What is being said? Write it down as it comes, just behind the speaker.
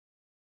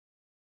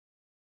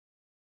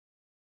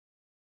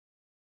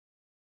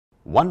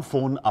one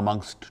phone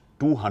amongst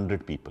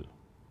 200 people.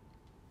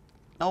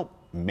 Now,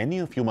 many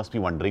of you must be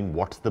wondering,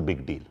 what's the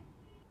big deal?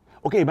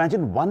 Okay,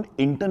 imagine one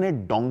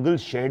internet dongle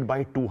shared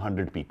by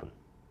 200 people.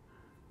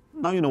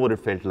 Now you know what it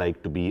felt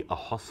like to be a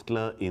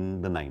hostler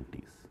in the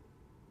 90s.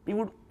 We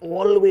would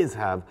always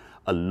have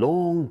a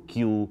long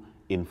queue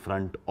in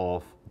front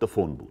of the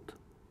phone booth.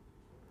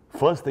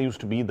 First, there used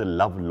to be the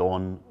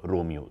love-lorn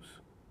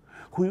Romeos,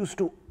 who used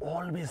to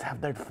always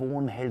have that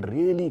phone held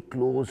really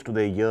close to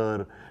their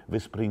ear,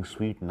 whispering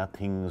sweet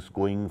nothings,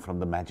 going from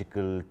the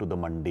magical to the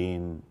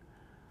mundane.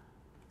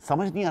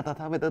 समझ नहीं आता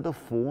था whether the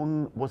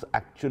phone was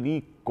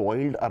actually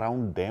coiled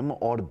around them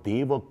or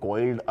they were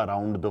coiled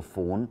around the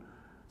phone.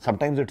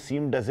 Sometimes it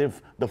seemed as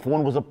if the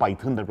phone was a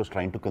python that was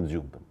trying to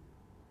consume them.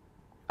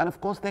 And of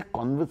course, their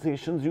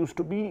conversations used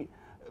to be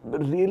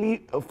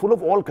really full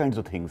of all kinds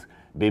of things.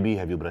 Baby,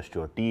 have you brushed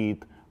your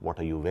teeth? What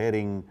are you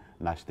wearing?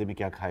 Nashte mein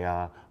kya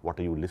khaya? What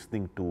are you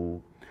listening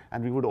to?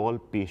 And we would all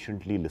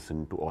patiently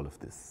listen to all of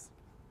this.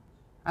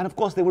 And of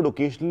course, they would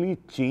occasionally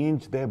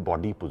change their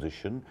body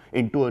position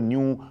into a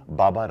new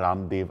Baba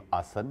Ramdev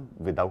Asan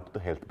without the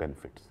health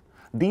benefits.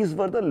 These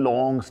were the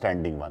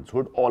long-standing ones who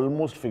had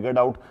almost figured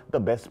out the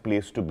best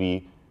place to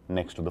be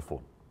next to the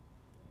phone.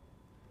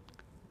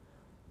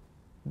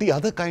 The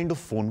other kind of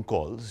phone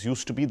calls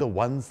used to be the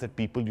ones that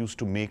people used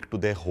to make to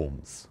their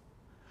homes.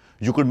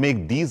 You could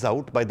make these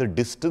out by the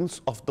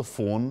distance of the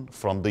phone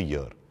from the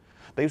ear.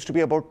 There used to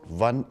be about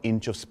 1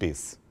 inch of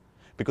space,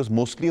 because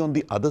mostly on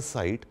the other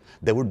side,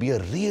 there would be a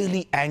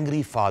really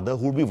angry father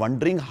who would be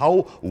wondering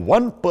how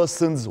one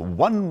person's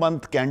 1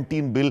 month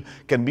canteen bill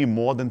can be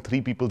more than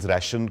 3 people's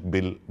ration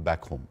bill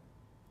back home.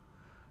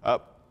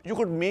 You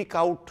could make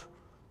out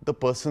the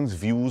person's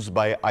views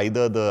by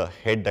either the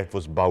head that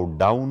was bowed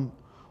down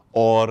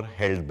or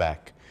held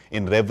back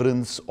in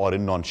reverence or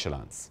in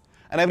nonchalance.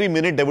 And every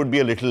minute there would be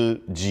a little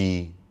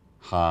G,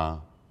 Ha,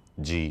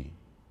 G.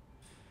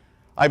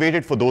 I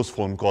waited for those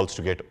phone calls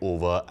to get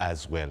over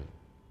as well.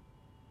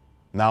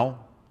 Now,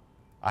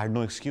 I had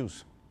no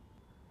excuse.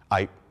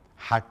 I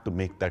had to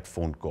make that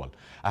phone call.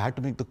 I had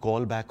to make the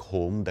call back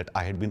home that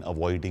I had been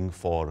avoiding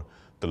for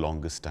the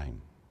longest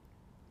time.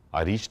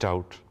 I reached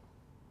out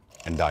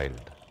and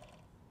dialed.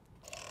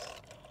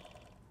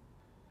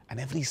 And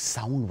every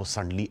sound was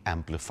suddenly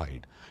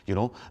amplified. You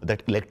know,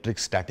 that electric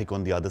static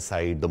on the other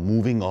side, the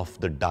moving of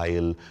the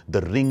dial,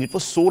 the ring. It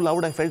was so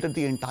loud, I felt that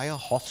the entire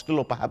hostel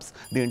or perhaps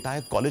the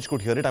entire college could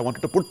hear it. I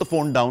wanted to put the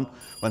phone down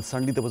when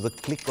suddenly there was a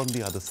click on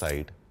the other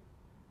side.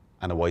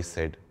 And a voice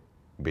said,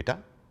 Beta,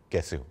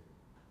 kaise ho?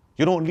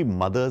 You know, only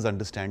mothers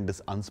understand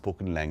this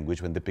unspoken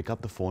language when they pick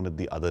up the phone at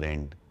the other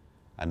end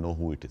and know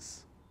who it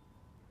is.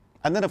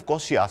 And then, of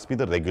course, she asked me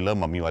the regular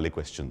mummy wale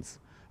questions.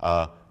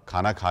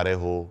 Khana kha rahe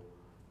ho?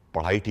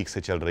 Padhai theek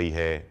se chal rahi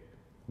hai?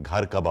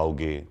 Ghar kab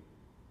aoge?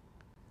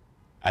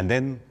 And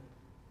then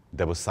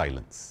there was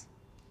silence.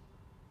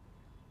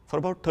 For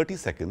about 30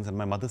 seconds, and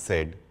my mother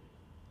said,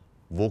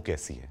 Woh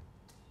Kaisi Hai?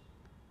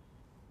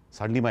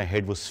 Suddenly my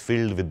head was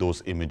filled with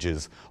those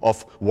images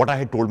of what I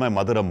had told my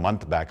mother a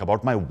month back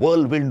about my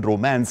whirlwind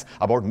romance,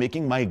 about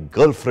making my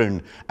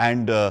girlfriend,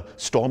 and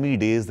stormy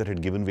days that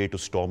had given way to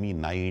stormy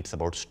nights,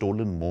 about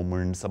stolen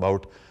moments,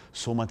 about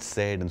so much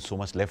said and so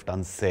much left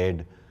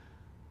unsaid.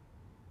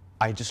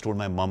 I just told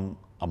my mom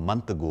a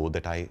month ago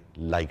that I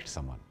liked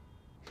someone.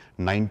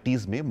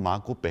 90s में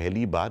माँ को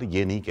पहली बार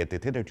ये नहीं कहते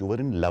थे that you were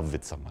in love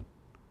with someone.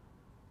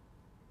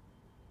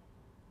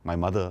 My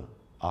mother,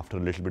 after a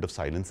little bit of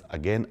silence,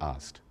 again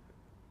asked,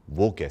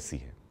 वो कैसी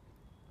है?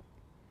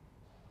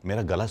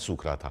 मेरा गला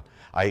सूख रहा था.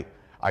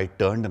 I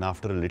turned, and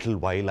after a little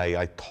while,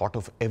 I thought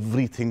of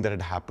everything that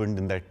had happened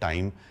in that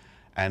time,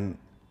 and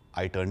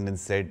I turned and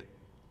said,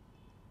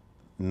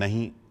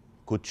 नहीं,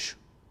 कुछ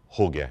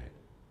हो गया है.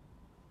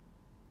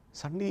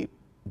 Suddenly,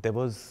 there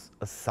was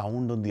a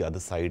sound on the other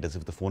side as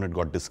if the phone had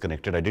got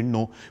disconnected. I didn't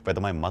know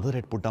whether my mother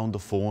had put down the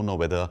phone or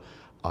whether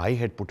I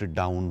had put it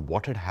down,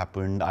 what had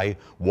happened. I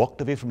walked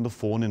away from the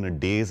phone in a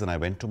daze and I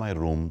went to my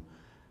room.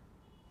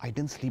 I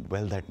didn't sleep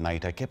well that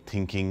night. I kept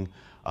thinking,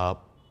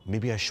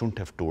 maybe I shouldn't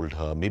have told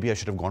her. Maybe I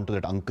should have gone to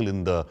that uncle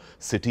in the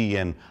city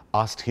and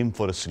asked him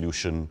for a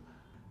solution.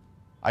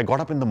 I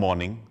got up in the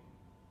morning,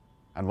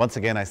 and once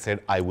again I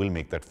said, I will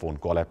make that phone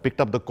call. I picked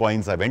up the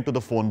coins, I went to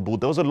the phone booth.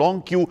 There was a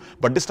long queue,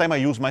 but this time I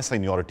used my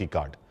seniority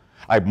card.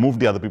 I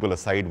moved the other people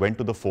aside, went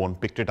to the phone,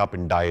 picked it up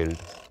and dialed.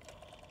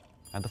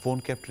 And the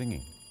phone kept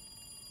ringing.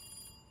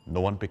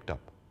 No one picked up.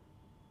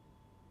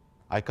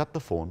 I cut the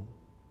phone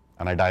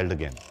and I dialed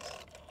again.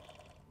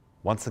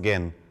 Once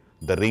again,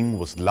 the ring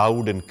was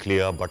loud and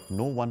clear, but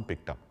no one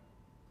picked up.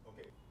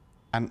 Okay.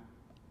 And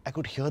I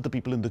could hear the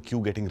people in the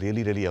queue getting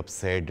really, really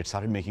upset. They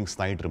started making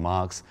snide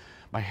remarks.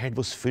 My head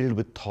was filled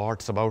with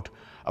thoughts about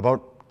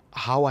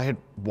how I had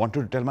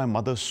wanted to tell my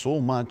mother so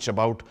much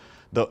about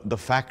the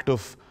fact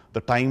of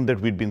the time that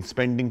we'd been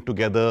spending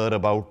together,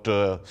 about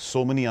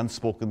so many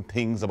unspoken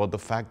things, about the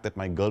fact that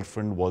my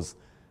girlfriend was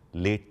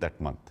late that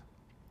month.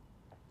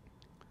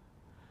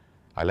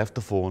 I left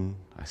the phone,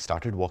 I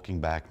started walking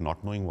back,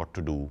 not knowing what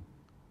to do,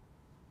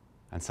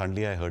 and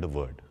suddenly I heard a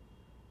word.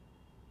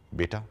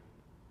 Beta,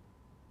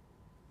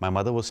 My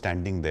mother was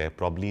standing there,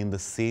 probably in the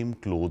same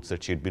clothes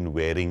that she had been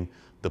wearing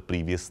the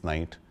previous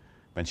night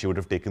when she would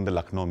have taken the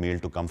Lucknow mail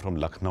to come from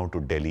Lucknow to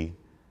Delhi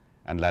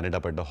and landed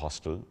up at the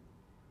hostel.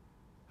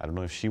 I don't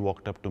know if she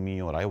walked up to me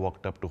or I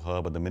walked up to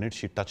her, but the minute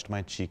she touched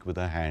my cheek with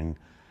her hand,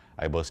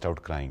 I burst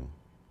out crying.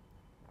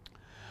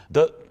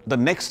 The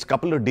next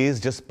couple of days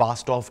just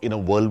passed off in a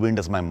whirlwind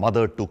as my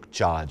mother took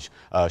charge.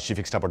 She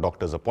fixed up a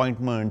doctor's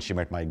appointment, she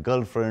met my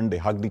girlfriend, they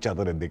hugged each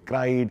other and they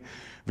cried.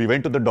 We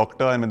went to the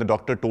doctor, and when the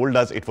doctor told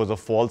us it was a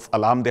false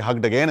alarm, they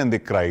hugged again and they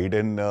cried,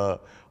 and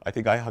I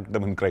think I hugged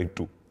them and cried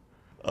too.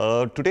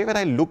 Today when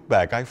I look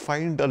back, I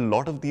find a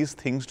lot of these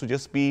things to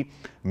just be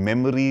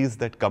memories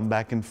that come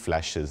back in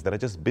flashes. There are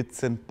just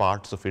bits and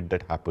parts of it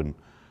that happen.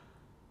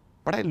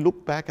 But I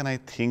look back and I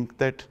think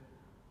that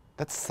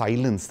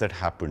silence that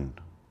happened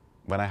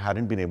when I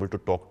hadn't been able to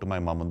talk to my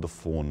mom on the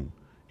phone,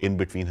 in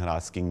between her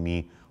asking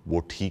me,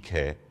 "Woh Kaisi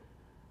Hai?"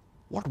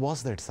 What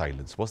was that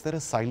silence? Was there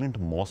a silent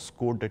Morse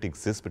code that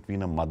exists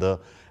between a mother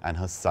and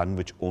her son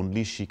which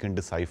only she can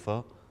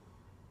decipher?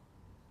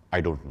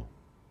 I don't know.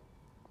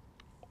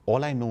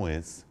 All I know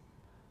is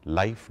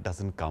life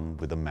doesn't come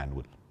with a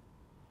manual.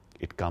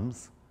 It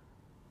comes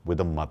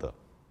with a mother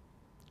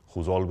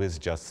who's always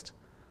just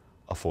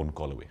a phone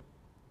call away.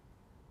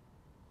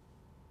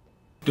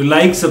 To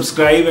like,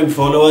 subscribe and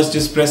follow us,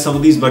 just press some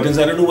of these buttons.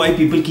 I don't know why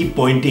people keep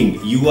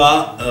pointing. You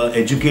are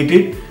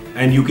educated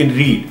and you can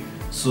read.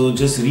 So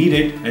just read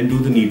it and do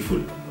the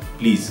needful.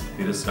 Please,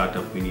 we're a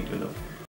startup, we need your love.